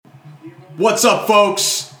What's up,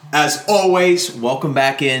 folks? As always, welcome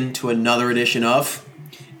back into another edition of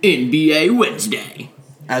NBA Wednesday.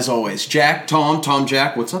 As always, Jack, Tom,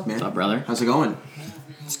 Jack. What's up, man? What's up, brother? How's it going?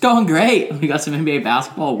 It's going great. We got some NBA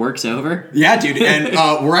basketball. Work's over. Yeah, dude. And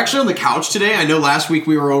we're actually on the couch today. I know last week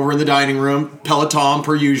we were over in the dining room. Peloton,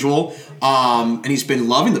 per usual. And he's been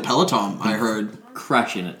loving the Peloton, I heard.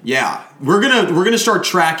 Crushing it. Yeah. We're gonna start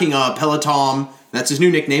tracking Peloton. That's his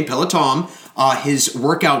new nickname, Peloton. His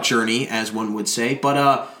workout journey, as one would say.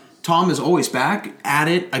 But Tom is always back at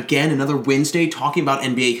it again, another Wednesday, talking about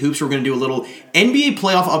NBA hoops. We're going to do a little NBA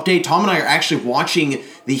playoff update. Tom and I are actually watching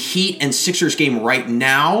the Heat and Sixers game right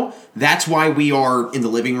now. That's why we are in the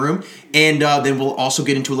living room. And then we'll also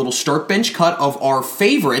get into a little start bench cut of our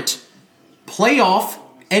favorite playoff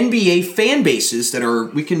NBA fan bases that are,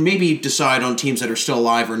 we can maybe decide on teams that are still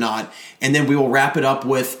alive or not. And then we will wrap it up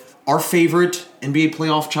with our favorite NBA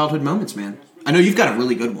playoff childhood moments, man. I know you've got a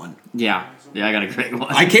really good one. Yeah, I got a great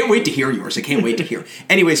one. I can't wait to hear yours. I can't wait to hear.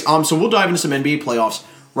 Anyways, so we'll dive into some NBA playoffs.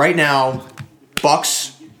 Right now,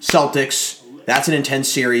 Bucks, Celtics, that's an intense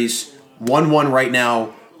series. 1-1 right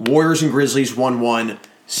now. Warriors and Grizzlies 1-1.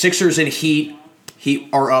 Sixers and Heat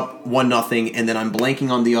are up 1-0. And then I'm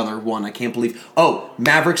blanking on the other one. I can't believe.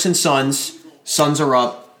 Mavericks and Suns. Suns are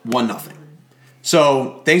up 1-0.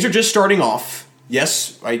 So things are just starting off.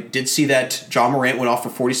 Yes, I did see that Ja Morant went off for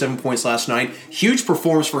 47 points last night. Huge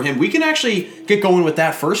performance for him. We can actually get going with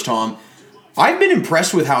that first, Tom. I've been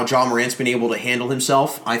impressed with how Ja Morant's been able to handle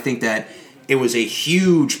himself. I think that it was a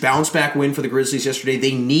huge bounce-back win for the Grizzlies yesterday.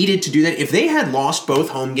 They needed to do that. If they had lost both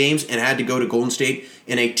home games and had to go to Golden State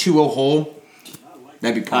in a 2-0 hole,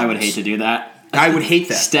 that'd be pointless. I would hate to do that. I would hate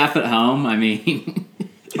that. Steph at home, I mean...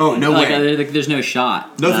 Oh, no way. There's no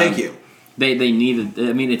shot. No, thank you. They needed.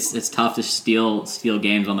 I mean, it's tough to steal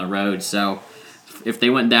games on the road. So if they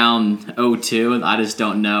went down 0-2, I just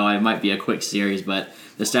don't know. It might be a quick series, but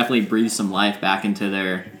this definitely breathes some life back into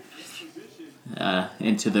their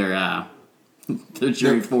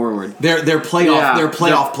journey forward. Their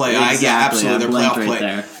playoff play. Exactly, Absolutely, their playoff right play.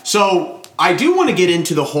 There. So I do want to get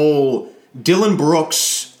into the whole Dillon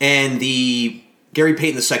Brooks and the Gary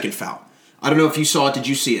Payton II foul. I don't know if you saw it. Did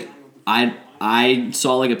you see it? I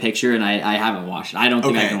saw like a picture and I haven't watched it. I don't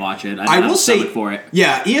think I can watch it. I will say for it.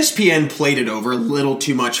 Yeah, ESPN played it over a little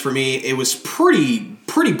too much for me. It was pretty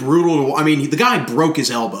brutal. I mean, the guy broke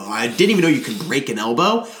his elbow. I didn't even know you could break an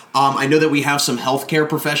elbow. I know that we have some healthcare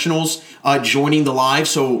professionals joining the live.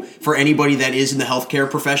 So for anybody that is in the healthcare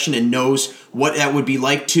profession and knows what that would be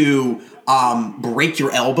like to break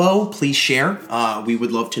your elbow, please share. We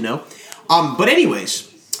would love to know. But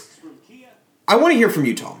anyways, I want to hear from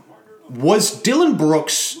you, Tom. Was Dillon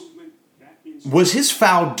Brooks, was his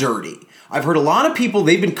foul dirty? I've heard a lot of people,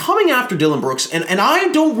 they've been coming after Dillon Brooks, and I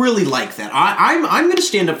don't really like that. I'm going to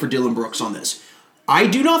stand up for Dillon Brooks on this. I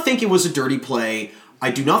do not think it was a dirty play.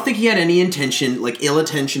 I do not think he had any intention, like ill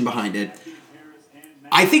intention behind it.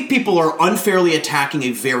 I think people are unfairly attacking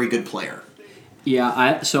a very good player. Yeah,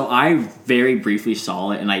 I very briefly saw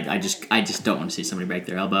it, and I just don't want to see somebody break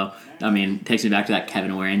their elbow. I mean, it takes me back to that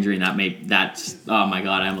Kevin Ware injury, and that's oh my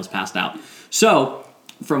god, I almost passed out. So,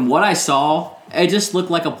 from what I saw, it just looked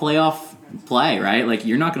like a playoff play, right? Like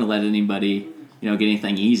you're not going to let anybody, get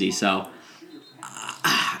anything easy. So,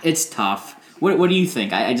 it's tough. What do you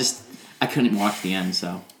think? I couldn't watch the end.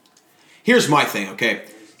 So, here's my thing. Okay,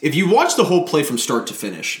 if you watch the whole play from start to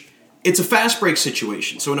finish. It's a fast break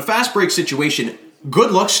situation. So in a fast break situation, good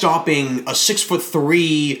luck stopping a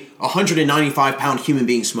 6'3", 195-pound human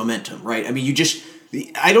being's momentum, right? I mean,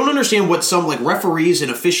 I don't understand what some referees and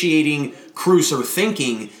officiating crews are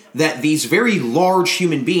thinking that these very large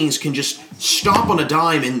human beings can just stop on a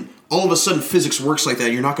dime and all of a sudden physics works like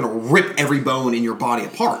that. You're not going to rip every bone in your body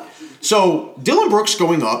apart. So Dillon Brooks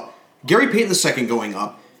going up, Gary Payton II going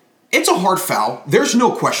up. It's a hard foul. There's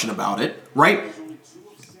no question about it, right?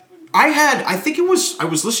 I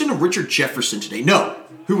was listening to Richard Jefferson today. No,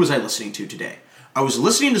 who was I listening to today? I was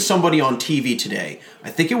listening to somebody on TV today. I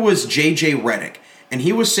think it was J.J. Redick. And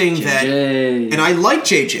he was saying that, and I like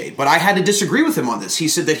J.J., but I had to disagree with him on this. He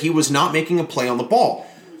said that he was not making a play on the ball.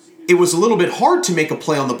 It was a little bit hard to make a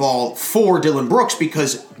play on the ball for Dillon Brooks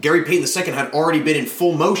because Gary Payton II had already been in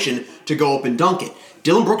full motion to go up and dunk it.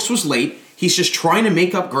 Dillon Brooks was late. He's just trying to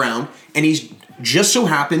make up ground, and he just so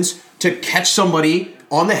happens to catch somebody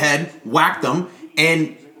on the head, whack them,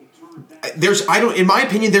 and in my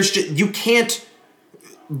opinion, you can't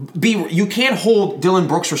hold Dillon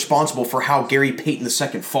Brooks responsible for how Gary Payton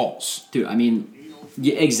II falls. Dude, I mean,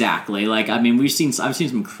 yeah, exactly. I've seen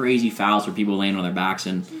some crazy fouls where people land on their backs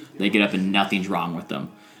and they get up and nothing's wrong with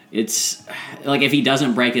them. It's like if he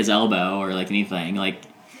doesn't break his elbow or anything,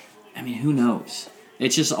 I mean, who knows?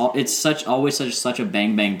 It's just always such a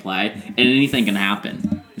bang bang play, and anything can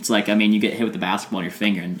happen. It's like, I mean, you get hit with the basketball on your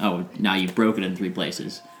finger, and now you broke it in 3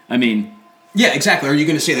 places. I mean, yeah, exactly. Are you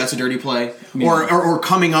going to say that's a dirty play? Yeah. Or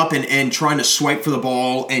coming up and trying to swipe for the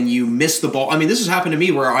ball and you miss the ball? I mean, this has happened to me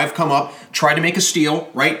where I've come up, tried to make a steal,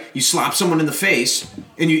 right? You slap someone in the face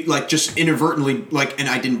and you like just inadvertently and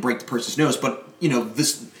I didn't break the person's nose, but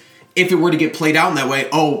this, if it were to get played out in that way,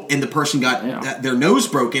 and the person got their nose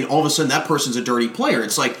broken, all of a sudden that person's a dirty player.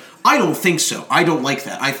 It's like, I don't think so. I don't like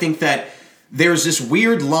that. I think that there's this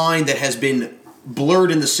weird line that has been blurred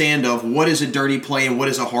in the sand of what is a dirty play and what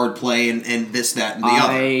is a hard play and this, that, and the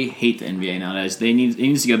other. I hate the NBA nowadays. It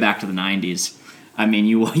needs to go back to the 90s. I mean,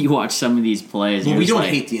 you watch some of these plays. Well, we don't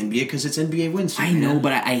hate the NBA because it's NBA wins. I know,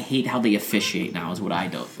 but I hate how they officiate now is what I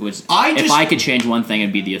do. If I could change one thing,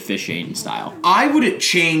 it'd be the officiating style. I would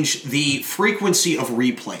change the frequency of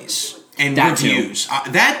replays and reviews.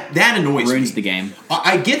 That annoys me. Ruins the game.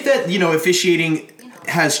 I get that, officiating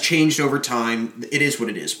has changed over time. It is what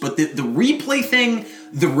it is. But the replay thing,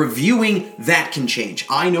 the reviewing, that can change.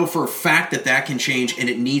 I know for a fact that can change, and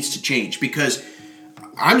it needs to change. Because,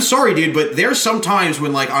 I'm sorry, dude, but there's some times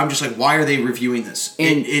when, I'm just like, why are they reviewing this?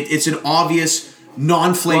 And it's an obvious,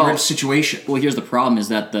 non-flagrant situation. Well, here's the problem, is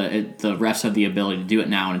that the refs have the ability to do it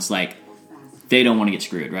now, and it's like, they don't want to get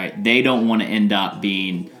screwed, right? They don't want to end up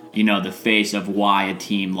being, the face of why a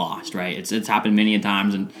team lost, right? It's happened many a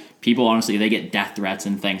times, and people, honestly, they get death threats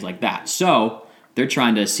and things like that. So they're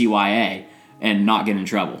trying to CYA and not get in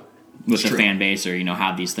trouble with the fan base or,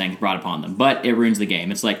 have these things brought upon them. But it ruins the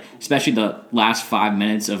game. It's like, especially the last 5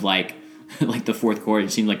 minutes of like the fourth quarter,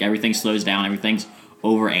 it seems like everything slows down. Everything's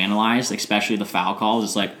overanalyzed, especially the foul calls.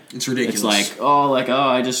 It's like, it's ridiculous. It's like,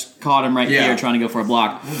 I just caught him right here trying to go for a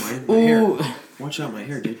block. Oh, my hair. Watch out, my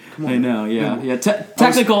hair, dude. Come on. I know, yeah.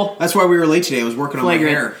 Technical. That's why we were late today. I was working on my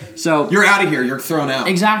hair. So you're out of here. You're thrown out.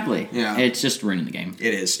 Exactly. Yeah. It's just ruining the game.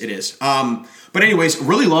 It is. But anyways,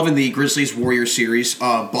 really loving the Grizzlies-Warriors series.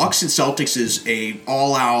 Bucks and Celtics is a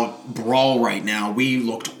all-out brawl right now. We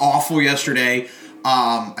looked awful yesterday.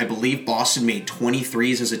 I believe Boston made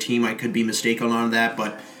 23s as a team. I could be mistaken on that,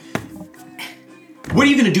 but what are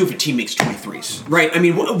you going to do if a team makes 23s? Right? I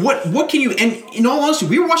mean, what can you... And in all honesty,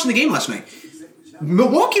 we were watching the game last night.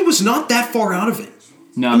 Milwaukee was not that far out of it.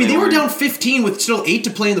 No, I mean, they were down 15 with still 8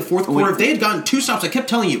 to play in the fourth quarter. If they had gotten 2 stops, I kept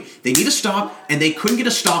telling you, they need a stop, and they couldn't get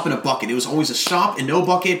a stop and a bucket. It was always a stop and no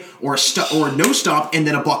bucket, or or no stop and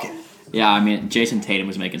then a bucket. Yeah, I mean, Jason Tatum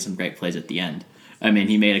was making some great plays at the end. I mean,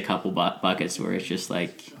 he made a couple buckets where it's just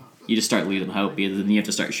like, you just start losing hope, because then you have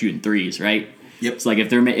to start shooting threes, right? Yep. It's like,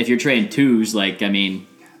 if you're trading twos,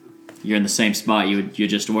 you're in the same spot you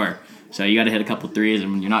just were. So you got to hit a couple threes,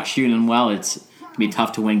 and when you're not shooting them well, it's be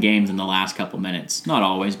tough to win games in the last couple minutes. Not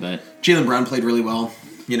always, but... Jaylen Brown played really well.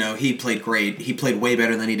 He played great. He played way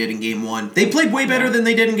better than he did in Game 1. They played way better than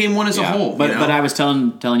they did in Game 1 as a whole. But I was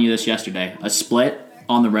telling you this yesterday. A split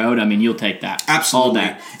on the road, I mean, you'll take that. Absolutely. All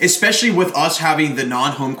day. Especially with us having the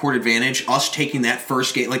non-home court advantage, us taking that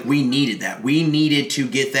first game. We needed that. We needed to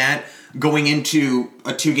get that going into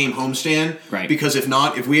a 2-game homestand. Right. Because if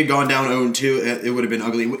we had gone down 0-2, it would have been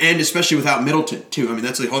ugly. And especially without Middleton, too. I mean,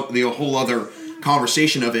 that's the whole other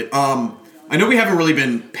conversation of it. I know we haven't really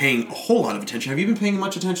been paying a whole lot of attention. Have you been paying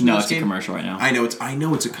much attention to this game? No, it's a commercial right now. I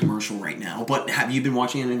know it's a commercial right now, but have you been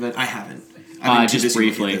watching any of it? I haven't. Just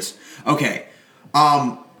briefly. Okay.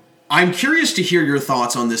 I'm curious to hear your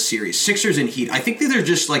thoughts on this series. Sixers and Heat. I think that they're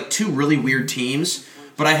just 2 really weird teams,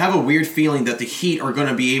 but I have a weird feeling that the Heat are going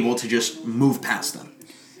to be able to just move past them.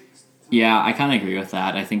 Yeah, I kind of agree with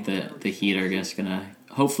that. I think that the Heat are just going to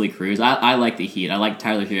hopefully cruise. I like the Heat. I like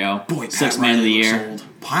Tyler Hero. Boy, Sixth man of the year. Old.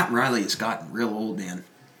 Pat Riley has gotten real old, man.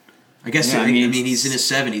 I guess. I mean, he's in his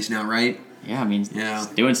 70s now, right? Yeah, I mean, he's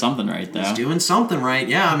doing something right, though. He's doing something right.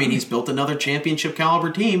 Yeah, I mean, he's built another championship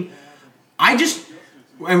caliber team.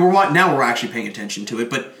 We're actually paying attention to it,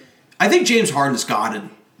 but I think James Harden's got to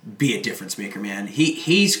be a difference maker, man.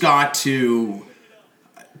 He's got to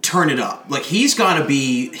turn it up. He's got to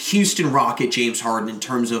be Houston Rocket James Harden in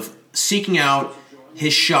terms of seeking out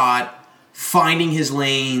his shot, finding his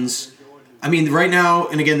lanes. I mean, right now,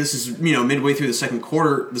 and again, this is midway through the second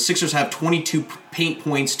quarter, the Sixers have 22 paint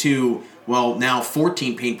points to, now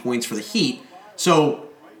 14 paint points for the Heat. So,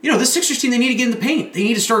 this Sixers team, they need to get in the paint. They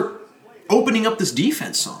need to start opening up this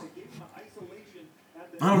defense some.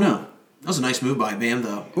 I don't know. That was a nice move by Bam,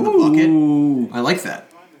 though. In the bucket. I like that.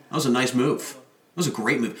 That was a nice move. That was a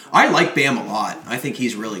great move. I like Bam a lot. I think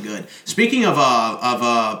he's really good. Speaking of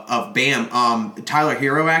Bam, Tyler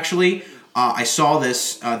Hero actually, I saw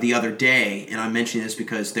this the other day, and I'm mentioning this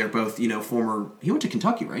because they're both former. He went to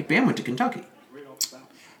Kentucky, right? Bam went to Kentucky.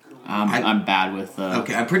 I'm bad with.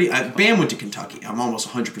 Okay, Bam went to Kentucky. I'm almost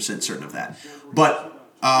 100% certain of that. But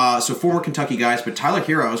so former Kentucky guys. But Tyler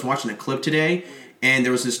Hero, I was watching a clip today, and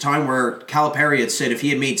there was this time where Calipari had said if he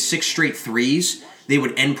had made 6 straight threes, they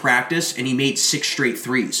would end practice, and he made 6 straight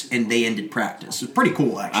threes, and they ended practice. It's pretty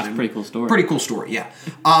cool, actually. That's a pretty cool story. Pretty cool story, yeah.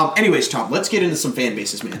 Anyways, Tom, let's get into some fan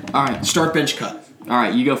bases, man. All right. Start, bench, cut. All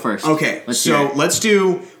right, you go first. Okay,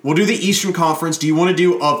 we'll do the Eastern Conference. Do you want to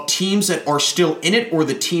do of teams that are still in it or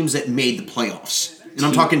the teams that made the playoffs? And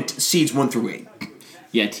I'm talking seeds 1 through 8.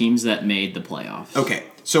 Yeah, teams that made the playoffs. Okay,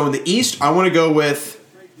 so in the East, I want to go with,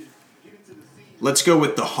 let's go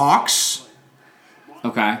with the Hawks.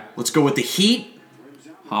 Okay. Let's go with the Heat.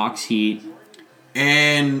 Hawks, Heat.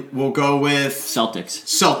 And we'll go with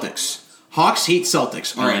Celtics. Hawks, Heat,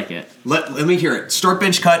 Celtics. All I right. like it. Let me hear it. Start,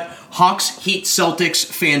 bench, cut. Hawks, Heat, Celtics,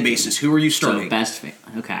 fan bases. Who are you starting? So best fan.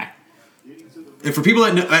 Okay. And for people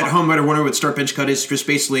at home that are wondering what start, bench, cut is, just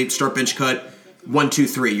basically start, bench, cut, 1, 2,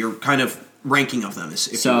 3. Your kind of ranking of them. This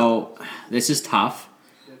is tough.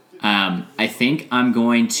 I think I'm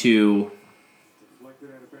going to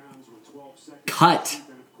cut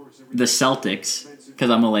the Celtics because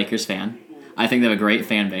I'm a Lakers fan. I think they have a great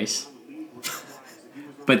fan base.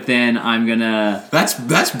 But then I'm gonna.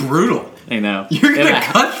 That's brutal. I know. You're gonna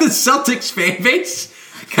cut the Celtics fan base?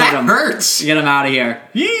 That hurts. Get them out of here.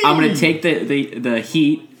 Yee. I'm gonna take the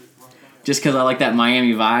Heat just because I like that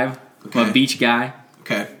Miami vibe. Okay. I'm a beach guy.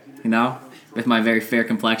 Okay. You know, with my very fair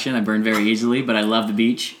complexion, I burn very easily, but I love the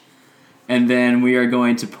beach. And then we are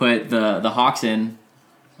going to put the Hawks in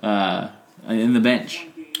the bench.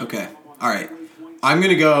 Okay. All right. I'm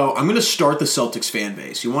gonna start the Celtics fan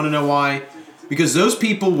base. You want to know why? Because those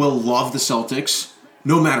people will love the Celtics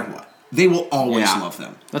no matter what. They will always love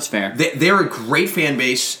them. That's fair. They're a great fan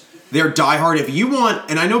base. They're diehard. If you want,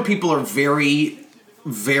 and I know people are very,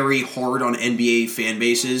 very hard on NBA fan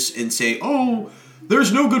bases and say, oh,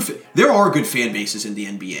 there's no good. There are good fan bases in the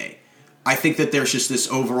NBA. I think that there's just this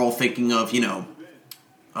overall thinking of,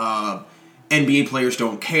 NBA players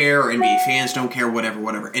don't care, NBA fans don't care,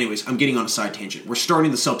 whatever. Anyways, I'm getting on a side tangent. We're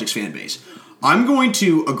starting the Celtics fan base. I'm going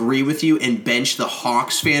to agree with you and bench the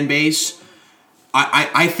Hawks fan base.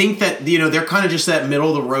 I think that, they're kind of just that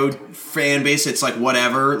middle of the road fan base. It's like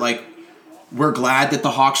whatever. Like, we're glad that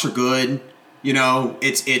the Hawks are good.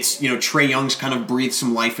 It's Trae Young's kind of breathed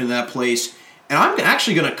some life into that place. And I'm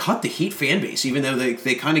actually going to cut the Heat fan base, even though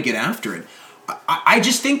they kind of get after it. I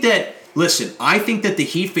just think that, listen, I think that the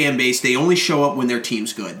Heat fan base, they only show up when their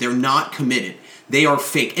team's good. They're not committed. They are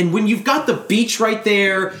fake. And when you've got the beach right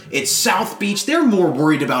there, it's South Beach, they're more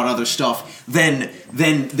worried about other stuff than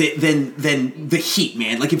the Heat,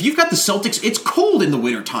 man. Like, if you've got the Celtics, it's cold in the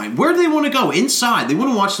wintertime. Where do they want to go? Inside. They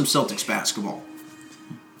want to watch some Celtics basketball.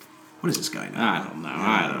 What is this guy know?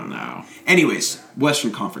 I don't know. Anyways,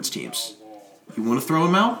 Western Conference teams. You want to throw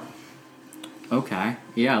them out? Okay.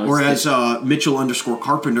 Yeah. Or as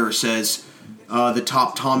Mitchell_Carpenter says, the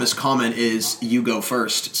top Thomas comment is, you go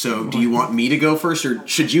first. So do you want me to go first, or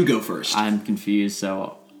should you go first? I'm confused,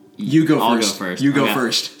 so you go I'll first. go first. You go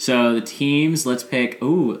first. So the teams, let's pick,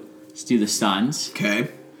 let's do the Suns. Okay.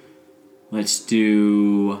 Let's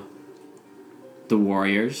do the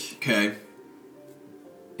Warriors. Okay.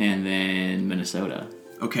 And then Minnesota.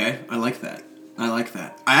 Okay, I like that.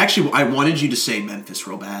 I wanted you to say Memphis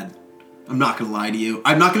real bad. I'm not going to lie to you.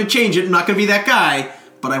 I'm not going to change it. I'm not going to be that guy.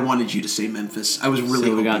 But I wanted you to say Memphis. I was really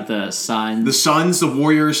hoping. So we got the Suns. The Suns, the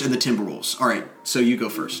Warriors, and the Timberwolves. All right, so you go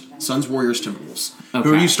first. Suns, Warriors, Timberwolves. Okay.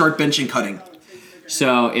 Who are you start benching cutting?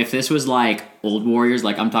 So if this was like old Warriors,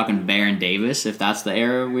 like I'm talking Baron Davis, if that's the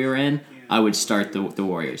era we were in, I would start the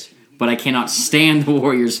Warriors. But I cannot stand the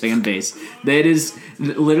Warriors fan base. That is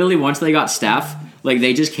literally, once they got Steph, like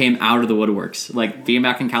they just came out of the woodworks. Like being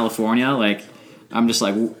back in California, like I'm just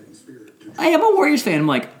like, I am a Warriors fan. I'm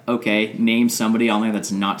like, okay, name somebody on there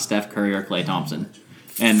that's not Steph Curry or Klay Thompson.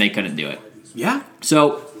 And they couldn't do it. Yeah.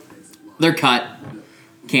 So they're cut.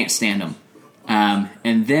 Can't stand them.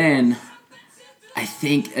 And then I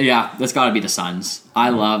think, that's got to be the Suns. I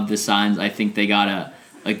love the Suns. I think they got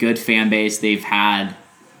a good fan base. They've had,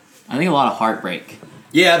 I think, a lot of heartbreak.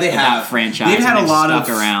 Yeah, they have. That franchise. They've had a lot stuck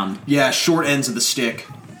of around. Yeah, short ends of the stick.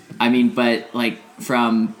 I mean, but like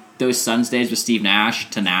from those Suns days with Steve Nash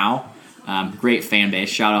to now, great fan base.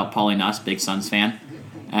 Shout out Paulie Nuss, big Suns fan.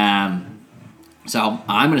 So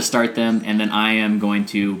I'm going to start them, and then I am going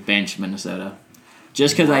to bench Minnesota,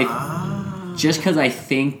 just because I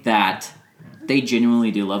think that they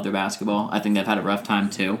genuinely do love their basketball. I think they've had a rough time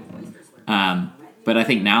too. But I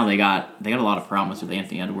think now they got a lot of promise with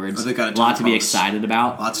Anthony Edwards. They got a lot to be excited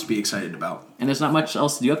about. Lots to be excited about. And there's not much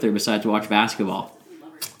else to do up there besides watch basketball.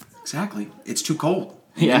 Exactly. It's too cold.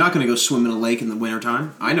 You're not going to go swim in a lake in the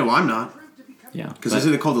wintertime. I know I'm not. Yeah. Because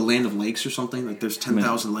isn't it called the land of lakes or something? Like there's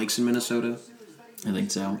 10,000 lakes in Minnesota. I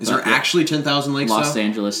think so. Is there actually 10,000 lakes? Los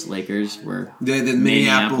Angeles Lakers were the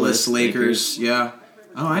Minneapolis Lakers. Yeah.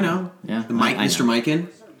 Oh, I know. Yeah. Mr. Mikan.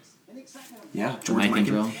 Yeah, George Mikan.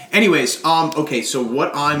 Mikan. Anyways, okay, so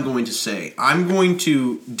what I'm going to say, I'm going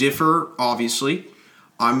to differ, obviously.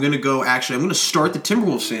 I'm going to start the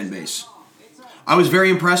Timberwolves fan base. I was very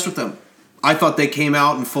impressed with them. I thought they came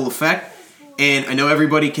out in full effect, and I know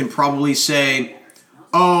everybody can probably say,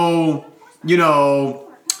 oh, you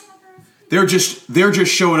know, they're just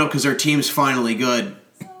showing up because their team's finally good.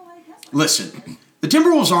 Listen, the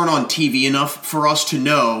Timberwolves aren't on TV enough for us to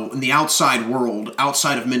know in the outside world,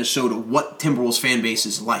 outside of Minnesota, what Timberwolves fan base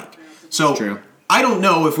is like. So True. I don't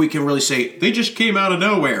know if we can really say they just came out of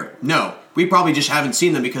nowhere. No, we probably just haven't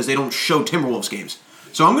seen them because they don't show Timberwolves games.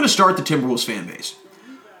 So I'm going to start the Timberwolves fan base.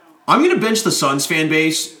 I'm going to bench the Suns fan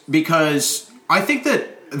base because I think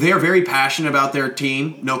that they're very passionate about their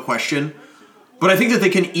team, no question. But I think that they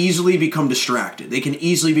can easily become distracted. They can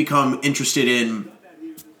easily become interested in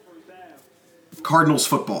Cardinals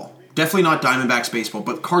football. Definitely not Diamondbacks baseball,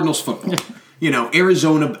 but Cardinals football.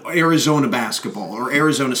 Arizona basketball or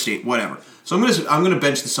Arizona State, whatever. So I'm gonna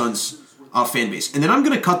bench the Suns fan base, and then I'm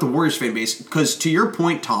gonna cut the Warriors fan base because, to your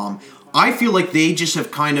point, Tom, I feel like they just have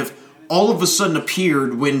kind of all of a sudden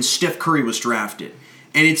appeared when Steph Curry was drafted,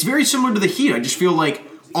 and it's very similar to the Heat. I just feel like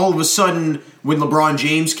all of a sudden when LeBron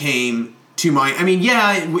James came to when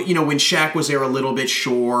Shaq was there a little bit,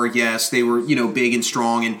 sure, yes, they were, big and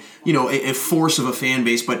strong and, a force of a fan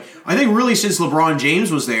base. But I think really since LeBron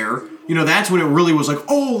James was there, that's when it really was like,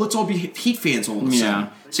 oh, let's all be Heat fans all of a sudden.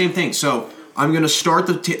 Same thing. So I'm going to start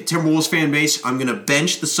the Timberwolves fan base. I'm going to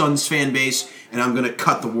bench the Suns fan base. And I'm going to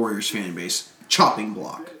cut the Warriors fan base. Chopping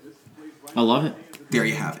block. I love it. There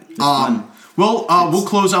you have it. We'll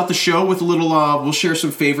close out the show with a little, we'll share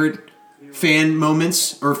some favorite fan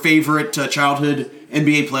moments or favorite childhood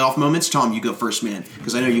NBA playoff moments. Tom, you go first, man,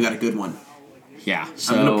 because I know you got a good one. Yeah.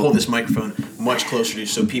 So I'm going to pull this microphone much closer to you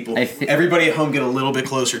so everybody at home get a little bit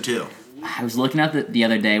closer too. I was looking at the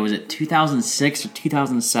other day. Was it 2006 or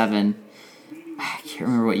 2007? I can't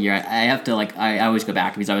remember what year. I have to I always go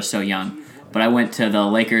back because I was so young. But I went to the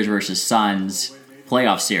Lakers versus Suns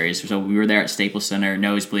playoff series. So we were there at Staples Center,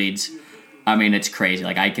 nosebleeds. I mean, it's crazy.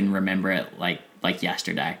 I can remember it like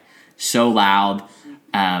yesterday. So loud.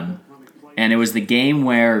 And it was the game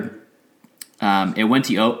where it went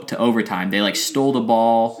to overtime. They stole the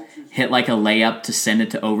ball, hit a layup to send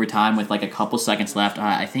it to overtime with a couple seconds left.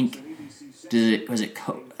 I think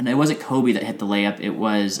and it wasn't Kobe that hit the layup. It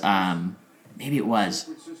was maybe it was.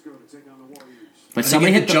 But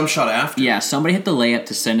somebody hit the jump shot after. Yeah, somebody hit the layup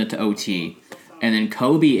to send it to OT, and then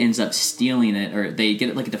Kobe ends up stealing it, or they get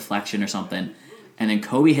it a deflection or something, and then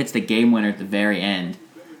Kobe hits the game winner at the very end.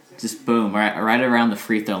 Just boom, right around the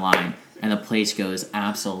free throw line, and the place goes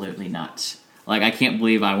absolutely nuts. I can't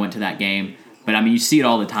believe I went to that game, but I mean, you see it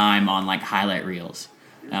all the time on highlight reels.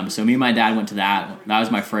 So me and my dad went to that. That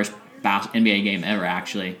was my first NBA game ever,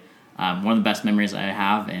 actually. One of the best memories I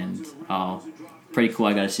have, and pretty cool.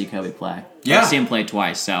 I got to see Kobe play. Yeah, I got to see him play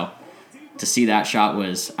twice. So to see that shot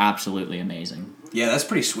was absolutely amazing. Yeah, that's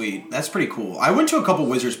pretty sweet. That's pretty cool. I went to a couple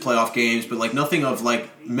Wizards playoff games, but nothing of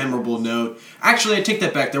memorable note. Actually, I take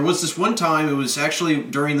that back. There was this one time. It was actually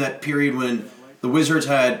during that period when the Wizards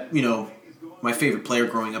had, my favorite player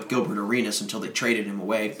growing up, Gilbert Arenas, until they traded him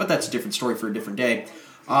away. But that's a different story for a different day.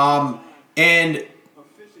 And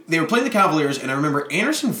they were playing the Cavaliers, and I remember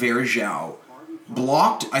Anderson Varejao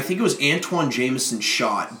blocked, I think it was Antoine Jameson's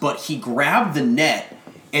shot, but he grabbed the net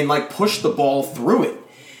and pushed the ball through it.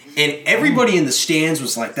 And everybody in the stands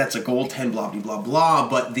was like, that's a goal, 10, blah, blah, blah, blah.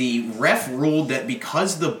 But the ref ruled that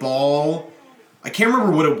because the ball, I can't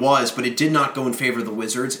remember what it was, but it did not go in favor of the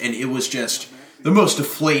Wizards, and it was just the most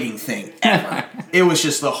deflating thing ever. It was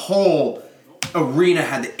just the whole arena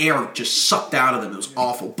had the air just sucked out of them. It was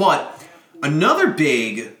awful. But another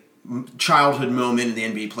big childhood moment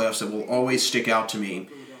in the NBA playoffs that will always stick out to me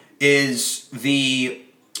is the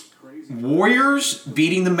Warriors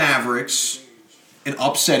beating the Mavericks and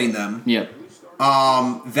upsetting them. Yep.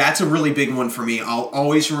 That's a really big one for me. I'll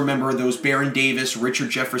always remember those Baron Davis,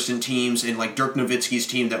 Richard Jefferson teams, and Dirk Nowitzki's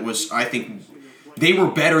team that was, I think, they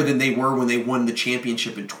were better than they were when they won the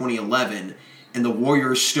championship in 2011, and the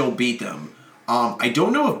Warriors still beat them. I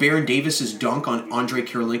don't know if Baron Davis's dunk on Andre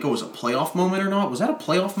Kirilenko was a playoff moment or not. Was that a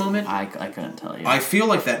playoff moment? I couldn't tell you. I feel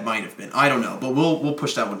like that might have been. I don't know, but we'll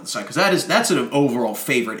push that one to the side because that's an overall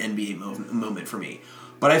favorite NBA moment for me.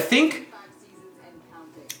 But I think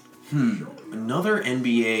another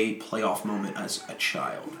NBA playoff moment as a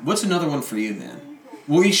child. What's another one for you, man?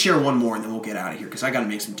 We'll each share one more, and then we'll get out of here because I got to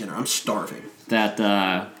make some dinner. I'm starving. That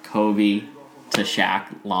Kobe to Shaq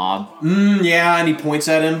lob. Yeah, and he points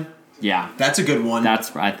at him. Yeah. That's a good one.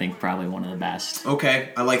 That's, I think, probably one of the best. Okay,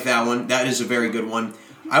 I like that one. That is a very good one.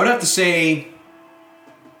 I would have to say,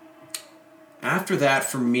 after that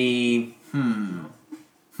for me, this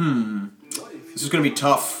is going to be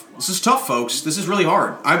tough. This is tough, folks. This is really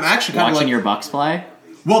hard. I'm actually kind of Watching like... your Bucks play?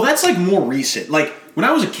 Well, that's like more recent. Like, when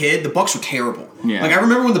I was a kid, the Bucks were terrible. Yeah. Like, I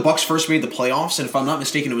remember when the Bucks first made the playoffs, and if I'm not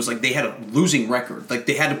mistaken, it was like they had a losing record. Like,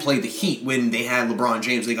 they had to play the Heat when they had LeBron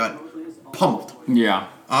James. They got pummeled. Yeah.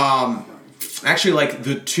 Actually, like,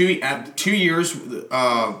 the 2 years, when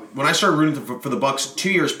I started rooting for the Bucks, 2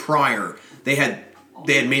 years prior, they had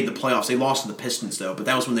made the playoffs. They lost to the Pistons, though, but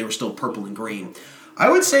that was when they were still purple and green. I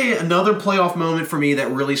would say another playoff moment for me that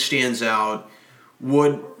really stands out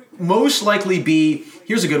would most likely be,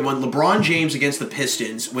 here's a good one, LeBron James against the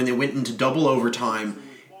Pistons when they went into double overtime,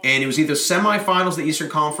 and it was either semifinals of the Eastern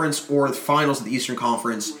Conference or the finals of the Eastern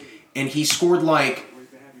Conference, and he scored like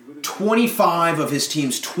 25 of his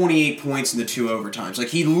team's 28 points in the 2 overtimes. Like,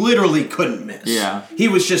 he literally couldn't miss. Yeah. He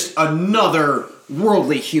was just another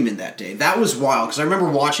worldly human that day. That was wild, because I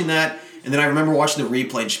remember watching that, and then I remember watching the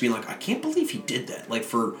replay and just being like, I can't believe he did that. Like,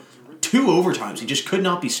 for 2 overtimes, he just could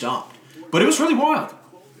not be stopped. But it was really wild.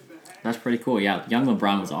 That's pretty cool. Yeah, young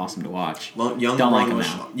LeBron was awesome to watch. Young Don't LeBron like him was,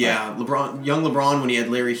 now. yeah, young LeBron when he had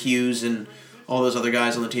Larry Hughes and all those other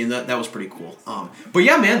guys on the team. That was pretty cool. But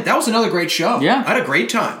yeah, man, that was another great show. Yeah. I had a great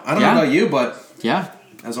time. I don't know about you, but Yeah.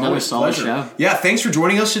 as Another always, solid pleasure. show. Yeah, thanks for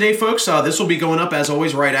joining us today, folks. This will be going up, as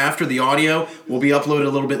always, right after. The audio will be uploaded a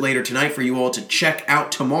little bit later tonight for you all to check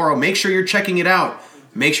out tomorrow. Make sure you're checking it out.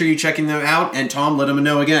 Make sure you're checking them out. And Tom, let them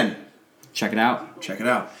know again. Check it out. Check it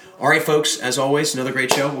out. All right, folks, as always, another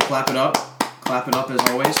great show. We'll clap it up. Clap it up, as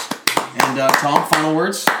always. And Tom, final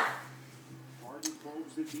words?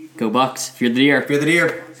 Go Bucks. Fear the deer. Fear the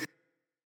deer.